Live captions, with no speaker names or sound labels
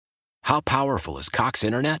How powerful is Cox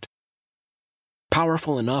Internet?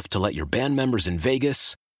 Powerful enough to let your band members in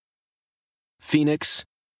Vegas, Phoenix,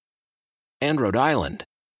 and Rhode Island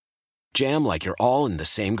jam like you're all in the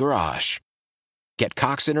same garage. Get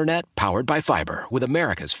Cox Internet powered by fiber with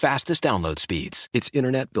America's fastest download speeds. It's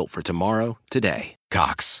internet built for tomorrow, today.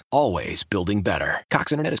 Cox, always building better.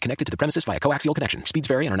 Cox Internet is connected to the premises via coaxial connection. Speeds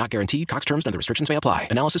vary and are not guaranteed. Cox terms and other restrictions may apply.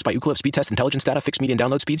 Analysis by Ookla Speed Test Intelligence Data. Fixed median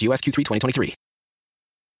download speeds. US Q3 2023.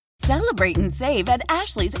 Celebrate and save at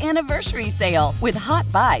Ashley's Anniversary Sale. With Hot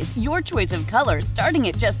Buys, your choice of colors starting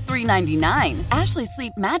at just $3.99. Ashley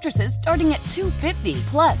Sleep mattresses starting at $2.50.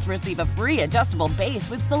 Plus, receive a free adjustable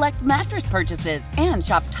base with select mattress purchases. And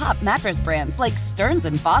shop top mattress brands like Stearns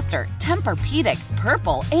 & Foster, Tempur-Pedic,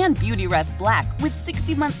 Purple, and Beautyrest Black with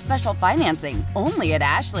 60-month special financing. Only at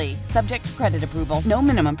Ashley. Subject to credit approval. No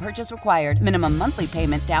minimum purchase required. Minimum monthly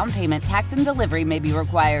payment, down payment, tax, and delivery may be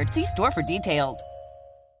required. See store for details.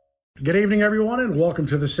 Good evening, everyone, and welcome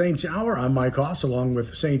to the Saints Hour. I'm Mike Haas, along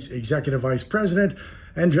with Saints Executive Vice President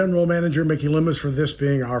and General Manager Mickey Loomis, for this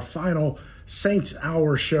being our final Saints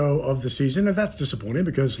Hour show of the season. And that's disappointing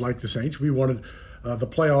because, like the Saints, we wanted the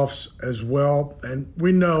playoffs as well. And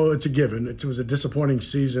we know it's a given. It was a disappointing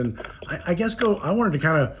season. I wanted to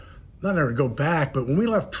kind of, not ever go back, but when we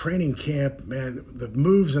left training camp, man, the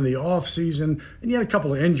moves in the offseason, and you had a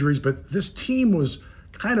couple of injuries, but this team was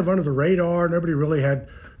kind of under the radar. Nobody really had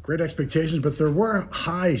great expectations, but there were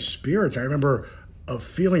high spirits. I remember a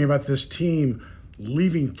feeling about this team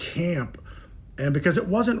leaving camp, and because it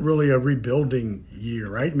wasn't really a rebuilding year,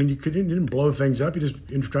 right? I mean, you didn't blow things up. You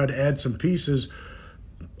tried to add some pieces.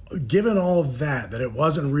 Given all that it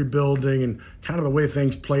wasn't rebuilding and kind of the way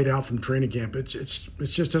things played out from training camp, it's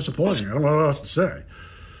just disappointing. I don't know what else to say.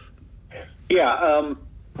 Yeah,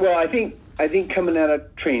 well, I think coming out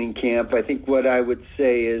of training camp, I think what I would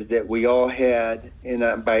say is that we all had,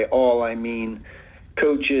 and by all I mean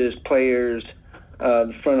coaches, players,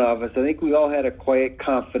 the front office, I think we all had a quiet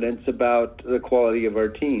confidence about the quality of our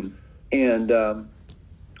team. And I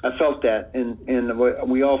felt that, and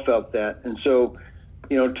we all felt that. And so,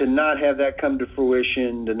 to not have that come to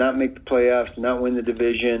fruition, to not make the playoffs, to not win the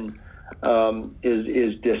division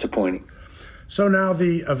is disappointing. So now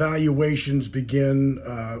the evaluations begin,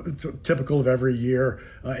 typical of every year.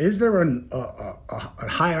 Is there a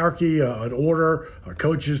hierarchy, an order,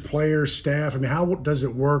 coaches, players, staff? I mean, how does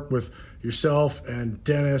it work with yourself and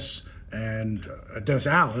Dennis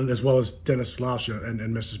Allen, as well as Dennis Lauscha and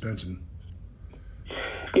Mrs. Benson?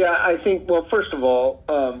 Yeah, I think, well, first of all,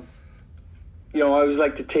 I always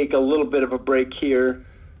like to take a little bit of a break here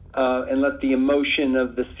and let the emotion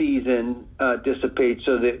of the season dissipate,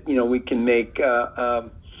 so that we can make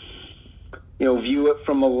view it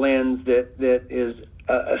from a lens that is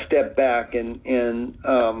a step back, and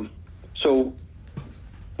so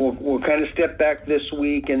we'll kind of step back this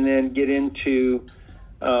week and then get into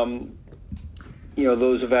those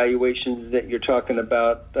evaluations that you're talking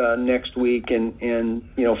about next week, and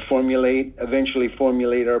eventually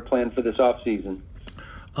formulate our plan for this off season.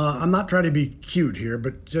 I'm not trying to be cute here,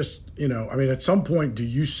 but just, at some point, do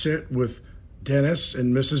you sit with Dennis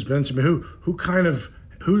and Mrs. Benson? Who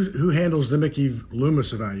handles the Mickey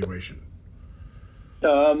Loomis evaluation?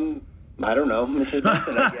 I don't know, Mrs.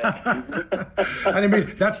 Benson, I guess. I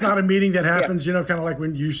mean, that's not a meeting that happens, kind of like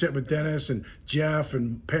when you sit with Dennis and Jeff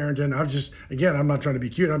and Parrington. I'm not trying to be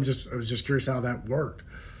cute. I was just curious how that worked.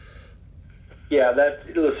 Yeah,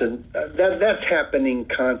 that's happening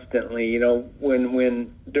constantly.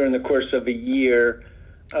 When during the course of a year,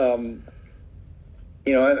 I'm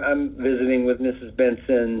visiting with Mrs.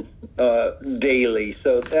 Benson daily,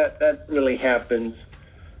 so that really happens,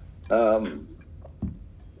 every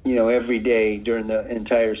day during the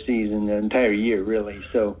entire season, the entire year, really.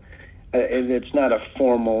 So it's not a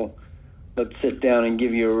formal, let's sit down and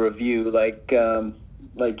give you a review like you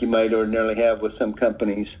might ordinarily have with some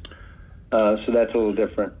companies. So that's a little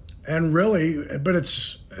different. And really, but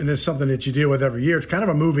it's something that you deal with every year. It's kind of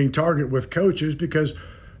a moving target with coaches, because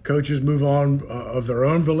coaches move on of their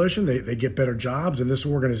own volition. They get better jobs, and this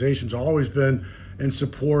organization's always been in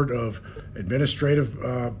support of administrative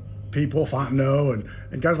people, Fontenot,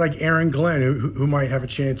 and guys like Aaron Glenn, who might have a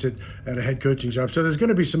chance at a head coaching job. So there's going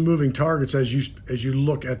to be some moving targets as you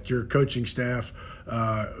look at your coaching staff,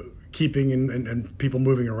 keeping and people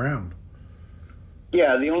moving around.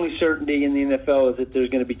 Yeah, the only certainty in the NFL is that there's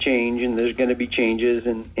going to be change, and there's going to be changes,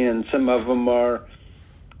 and some of them are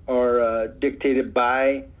dictated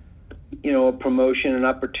by, a promotion and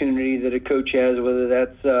opportunity that a coach has, whether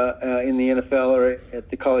that's in the NFL or at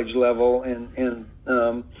the college level, and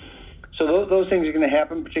so those things are going to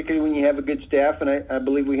happen, particularly when you have a good staff, and I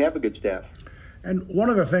believe we have a good staff. And one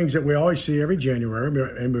of the things that we always see every January,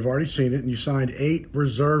 and we've already seen it, and you signed 8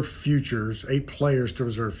 reserve futures, 8 players to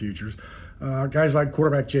reserve futures. Guys like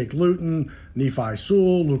quarterback Jake Luton, Nephi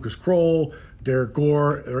Sewell, Lucas Kroll, Derek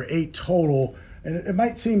Gore. There are 8 total. And it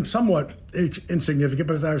might seem somewhat insignificant,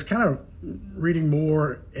 but as I was kind of reading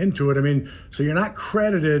more into it, I mean, so you're not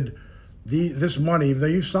credited this money that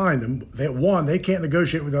you've signed them. They can't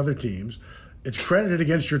negotiate with other teams. It's credited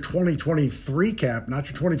against your 2023 cap, not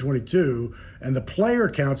your 2022, and the player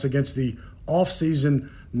counts against the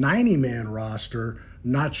off-season 90-man roster,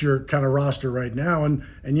 not your kind of roster right now. And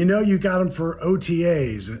you got them for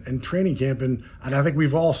OTAs and training camp, and I think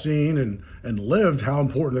we've all seen and lived how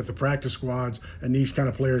important that the practice squads and these kind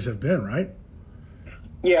of players have been, right?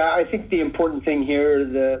 Yeah, I think the important thing here,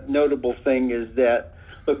 the notable thing is that,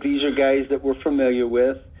 look, these are guys that we're familiar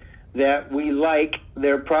with, that we like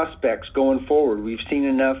their prospects going forward. We've seen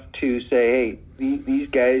enough to say, hey, these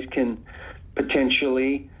guys can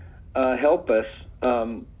potentially help us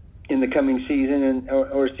in the coming season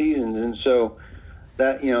or seasons, and so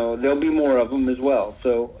that there'll be more of them as well.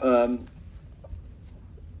 So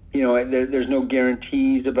there's no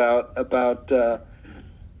guarantees about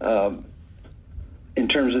in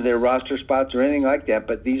terms of their roster spots or anything like that,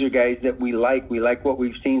 but these are guys that we like. We like what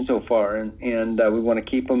we've seen so far, and we want to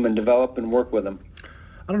keep them and develop and work with them.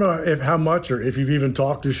 I don't know how much or if you've even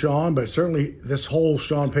talked to Sean, but certainly this whole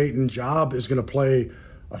Sean Payton job is going to play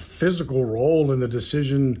a physical role in the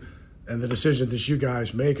decision that you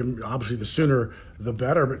guys make, and obviously the sooner the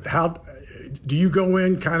better. But how do you go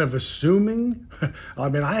in kind of assuming? I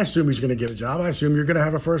mean, I assume he's going to get a job. I assume you're going to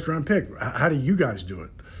have a first-round pick. How do you guys do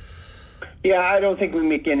it? Yeah, I don't think we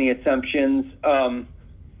make any assumptions.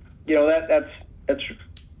 That's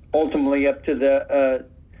ultimately up to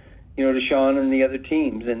to Sean and the other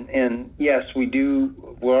teams. And yes,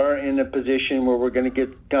 we're in a position where we're going to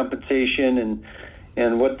get compensation,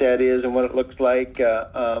 and what that is and what it looks like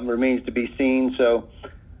remains to be seen. So,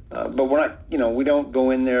 but we're not, we don't go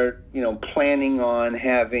in there, planning on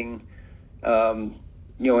having,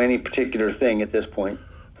 any particular thing at this point.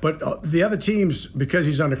 But the other teams, because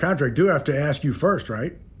he's under contract, do have to ask you first,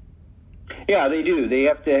 right? Yeah, they do. They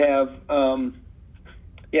have to have,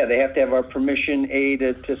 they have to have our permission, A,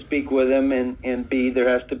 to speak with him, and B, there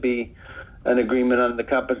has to be an agreement on the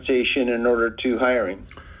compensation in order to hire him.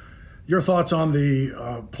 Your thoughts on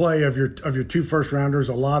the play of your 2 first-rounders?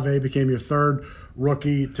 Olave became your 3rd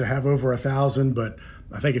rookie to have over 1,000, but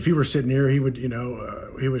I think if he were sitting here, he would, he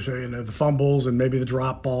would say, the fumbles and maybe the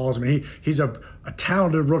drop balls. I mean, he's a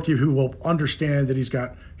talented rookie who will understand that he's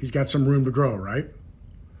got some room to grow, right?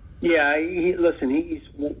 Yeah, he's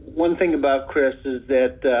one thing about Chris is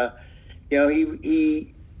that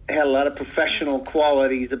he had a lot of professional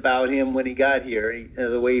qualities about him when he got here.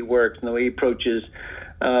 The way he works and the way he approaches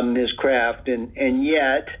his craft, and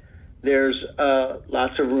yet there's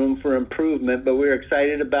lots of room for improvement. But we're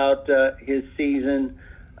excited about his season.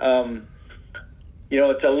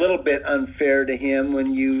 It's a little bit unfair to him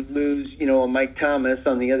when you lose, a Mike Thomas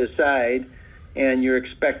on the other side, and you're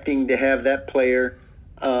expecting to have that player,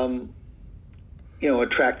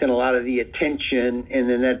 attracting a lot of the attention, and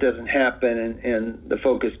then that doesn't happen, and the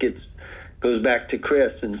focus goes back to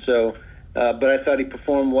Chris. And so, but I thought he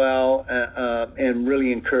performed well, and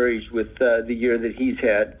really encouraged with the year that he's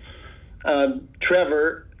had.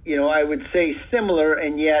 Trevor, I would say similar,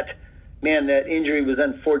 and yet, man, that injury was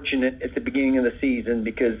unfortunate at the beginning of the season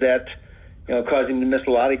because that, caused him to miss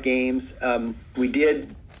a lot of games. We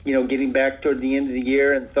did, getting back toward the end of the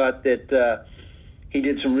year, and thought that he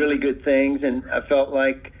did some really good things, and I felt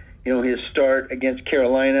like, his start against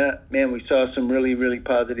Carolina, man, we saw some really, really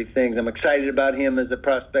positive things. I'm excited about him as a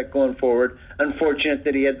prospect going forward. Unfortunate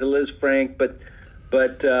that he had the Liz Frank, but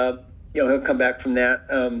he'll come back from that.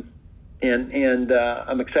 And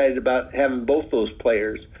I'm excited about having both those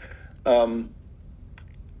players for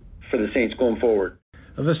the Saints going forward.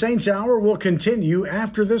 The Saints Hour will continue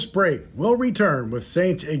after this break. We'll return with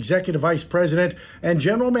Saints Executive Vice President and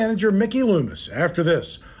General Manager Mickey Loomis after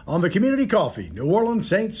this on the Community Coffee New Orleans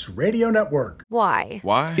Saints Radio Network. Why?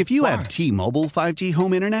 If you have T-Mobile 5G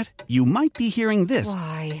home internet, you might be hearing this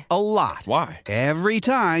Why? a lot. Why? Every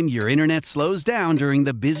time your internet slows down during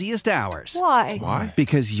the busiest hours. Why?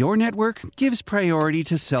 Because your network gives priority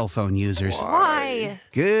to cell phone users. Why?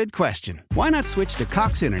 Good question. Why not switch to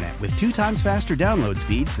Cox Internet with 2 times faster download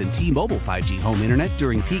speeds than T-Mobile 5G home internet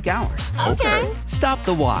during peak hours? Okay. Stop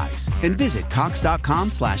the whys and visit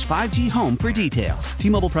cox.com/5G home for details.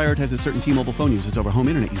 T-Mobile prioritizes certain T-Mobile phone users over home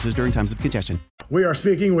internet users during times of congestion. We are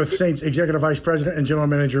speaking with Saints Executive Vice President and General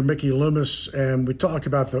Manager Mickey Loomis, and we talked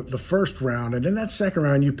about the first round. And in that second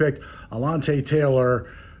round, you picked Alontae Taylor,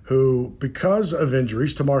 who, because of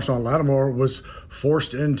injuries to Marshon Lattimore, was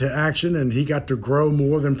forced into action, and he got to grow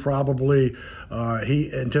more than probably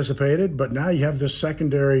he anticipated. But now you have this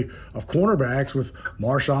secondary of cornerbacks with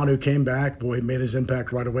Marshon, who came back. Boy, he made his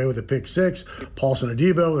impact right away with a pick six. Paulson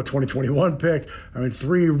Adebo, the 2021 pick. I mean,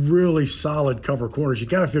 3 really solid cover corners. You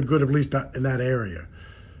got to feel good at least in that area.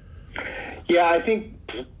 Yeah, I think,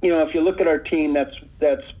 if you look at our team, that's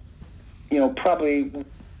probably,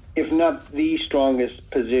 if not the strongest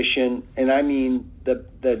position, and I mean the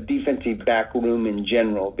defensive back room in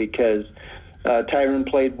general, because Tyron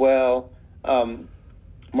played well.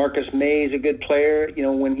 Marcus May is a good player.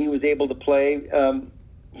 When he was able to play,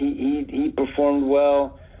 he performed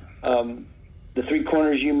well. The 3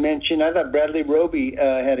 corners you mentioned, I thought Bradley Roby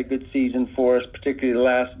had a good season for us, particularly the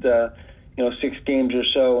last 6 games or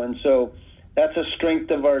so, and so that's a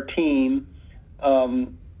strength of our team.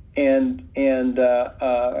 And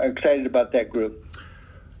excited about that group.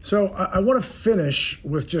 So I want to finish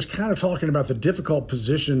with just kind of talking about the difficult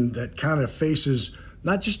position that kind of faces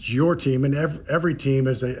not just your team and every team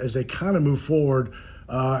as they kind of move forward.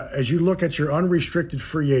 As you look at your unrestricted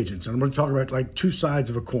free agents, and I'm going to talk about like 2 sides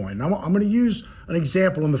of a coin. I'm going to use an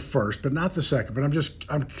example in the first, but not the second. But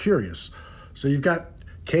I'm curious. So you've got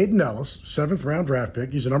Caden Ellis, 7th round draft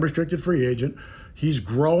pick. He's an unrestricted free agent. He's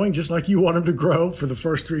growing just like you want him to grow for the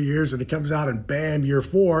first 3 years, and he comes out and bam, year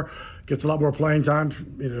 4, gets a lot more playing time,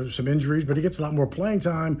 some injuries, but he gets a lot more playing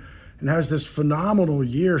time and has this phenomenal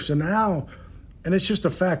year. So now, and it's just a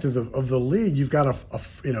fact of the league, you've got a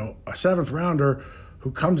 7th rounder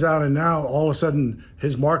who comes out and now all of a sudden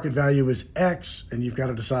his market value is X, and you've got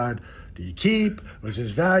to decide, do you keep? What's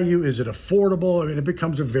his value? Is it affordable? I mean, it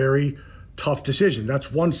becomes a very tough decision.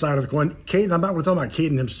 That's one side of the coin. Caden, I'm not talking about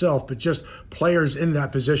Caden himself, but just players in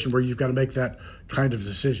that position where you've got to make that kind of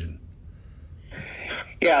decision.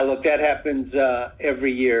 Yeah, look, that happens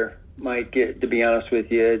every year, Mike, to be honest with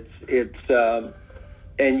you.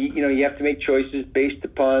 And you have to make choices based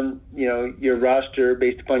upon, your roster,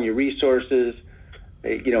 based upon your resources.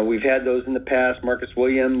 We've had those in the past. Marcus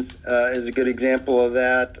Williams is a good example of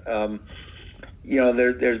that.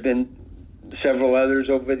 There's been several others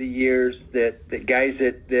over the years that guys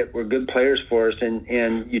that were good players for us,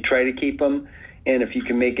 and you try to keep them, and if you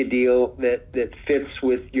can make a deal that fits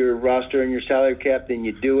with your roster and your salary cap, then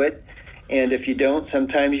you do it, and if you don't,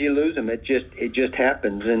 sometimes you lose them. It just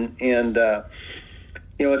happens, and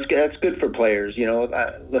that's good for players.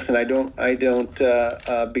 Listen, I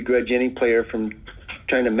don't begrudge any player from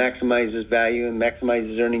trying to maximize his value and maximize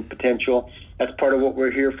his earning potential. That's part of what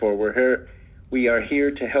we're here for. We are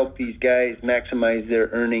here to help these guys maximize their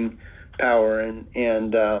earning power,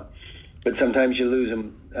 but sometimes you lose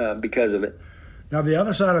them because of it. Now, the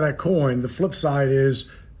other side of that coin, the flip side is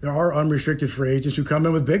there are unrestricted free agents who come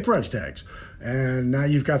in with big price tags. And now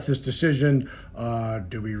you've got this decision,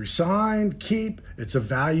 do we resign, keep? It's a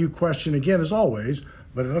value question, again, as always.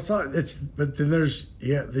 But but then there's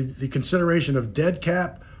the consideration of dead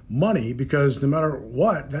cap money, because no matter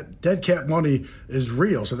what, that dead cap money is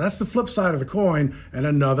real. So that's the flip side of the coin, and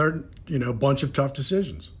another bunch of tough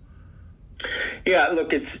decisions. Yeah,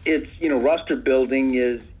 look, it's roster building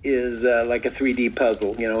is like a 3D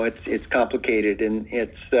puzzle. It's complicated, and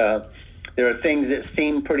there are things that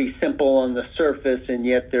seem pretty simple on the surface, and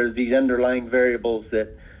yet there's these underlying variables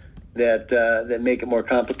that make it more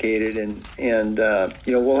complicated, and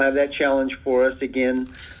we'll have that challenge for us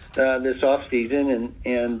again this off season,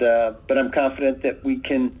 but I'm confident that we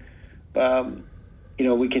can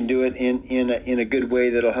do it in a good way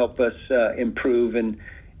that'll help us improve and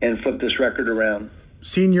flip this record around.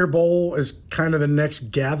 Senior Bowl is kind of the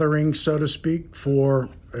next gathering, so to speak, for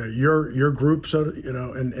your group,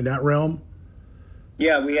 in that realm.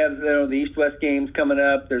 Yeah, we have the East-West games coming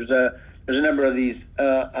up. There's a number of these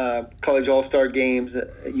college all-star games.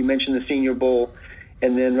 You mentioned the Senior Bowl.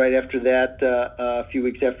 And then right after that, a few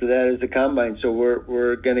weeks after that, is the Combine. So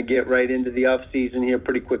we're going to get right into the off season here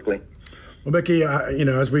pretty quickly. Well, Mickey,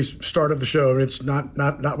 as we started the show, it's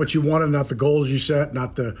not what you wanted, not the goals you set,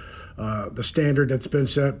 not the standard that's been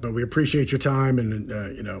set. But we appreciate your time,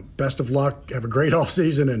 and best of luck. Have a great off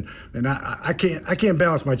season, and I can't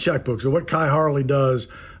balance my checkbook. So what Kai Harley does,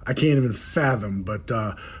 I can't even fathom. But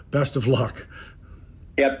best of luck.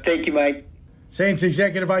 Yep. Thank you, Mike. Saints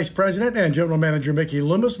Executive Vice President and General Manager Mickey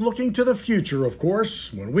Loomis looking to the future, of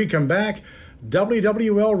course. When we come back,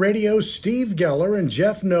 WWL Radio's Steve Geller and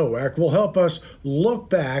Jeff Nowak will help us look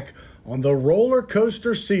back on the roller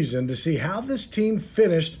coaster season to see how this team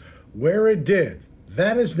finished where it did.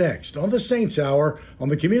 That is next on the Saints Hour on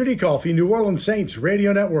the Community Coffee New Orleans Saints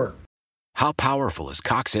Radio Network. How powerful is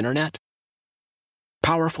Cox Internet?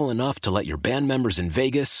 Powerful enough to let your band members in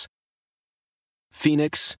Vegas,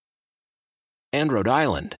 Phoenix, and Rhode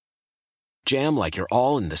Island jam like you're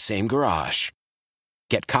all in the same garage.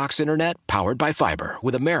 Get Cox Internet powered by fiber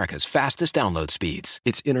with America's fastest download speeds.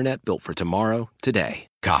 It's internet built for tomorrow, today.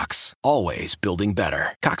 Cox, always building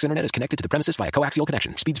better. Cox Internet is connected to the premises via coaxial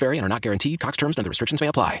connection. Speeds vary and are not guaranteed. Cox terms and other restrictions may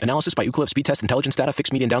apply. Analysis by Ookla Speed Test Intelligence Data.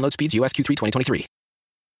 Fixed median download speeds. US Q3 2023.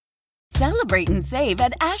 Celebrate and save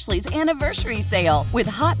at Ashley's Anniversary Sale. With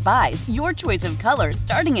Hot Buys, your choice of colors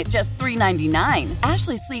starting at just $3.99.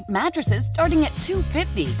 Ashley Sleep mattresses starting at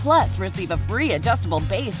 $2.50. Plus, receive a free adjustable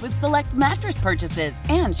base with select mattress purchases.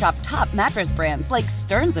 And shop top mattress brands like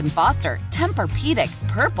Stearns & Foster, Tempur-Pedic,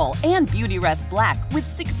 Purple, and Beautyrest Black with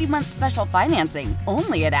 60-month special financing.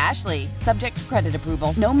 Only at Ashley. Subject to credit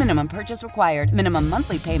approval. No minimum purchase required. Minimum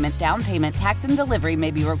monthly payment, down payment, tax, and delivery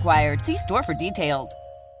may be required. See store for details.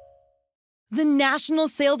 The national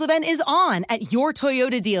sales event is on at your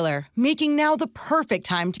Toyota dealer, making now the perfect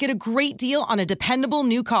time to get a great deal on a dependable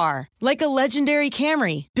new car. Like a legendary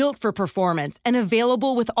Camry, built for performance and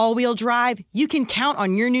available with all-wheel drive, you can count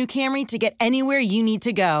on your new Camry to get anywhere you need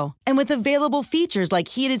to go. And with available features like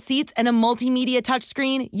heated seats and a multimedia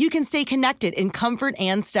touchscreen, you can stay connected in comfort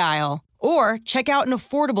and style. Or check out an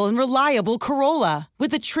affordable and reliable Corolla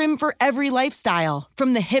with a trim for every lifestyle.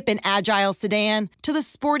 From the hip and agile sedan to the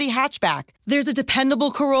sporty hatchback, there's a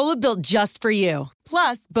dependable Corolla built just for you.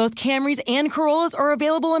 Plus, both Camrys and Corollas are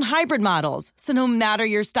available in hybrid models, so no matter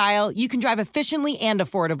your style, you can drive efficiently and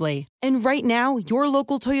affordably. And right now, your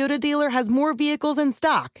local Toyota dealer has more vehicles in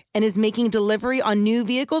stock and is making delivery on new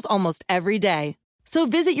vehicles almost every day. So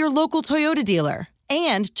visit your local Toyota dealer.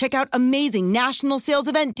 And check out amazing national sales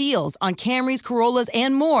event deals on Camrys, Corollas,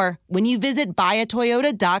 and more when you visit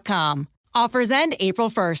buyatoyota.com. Offers end April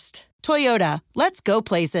 1st. Toyota, let's go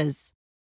places.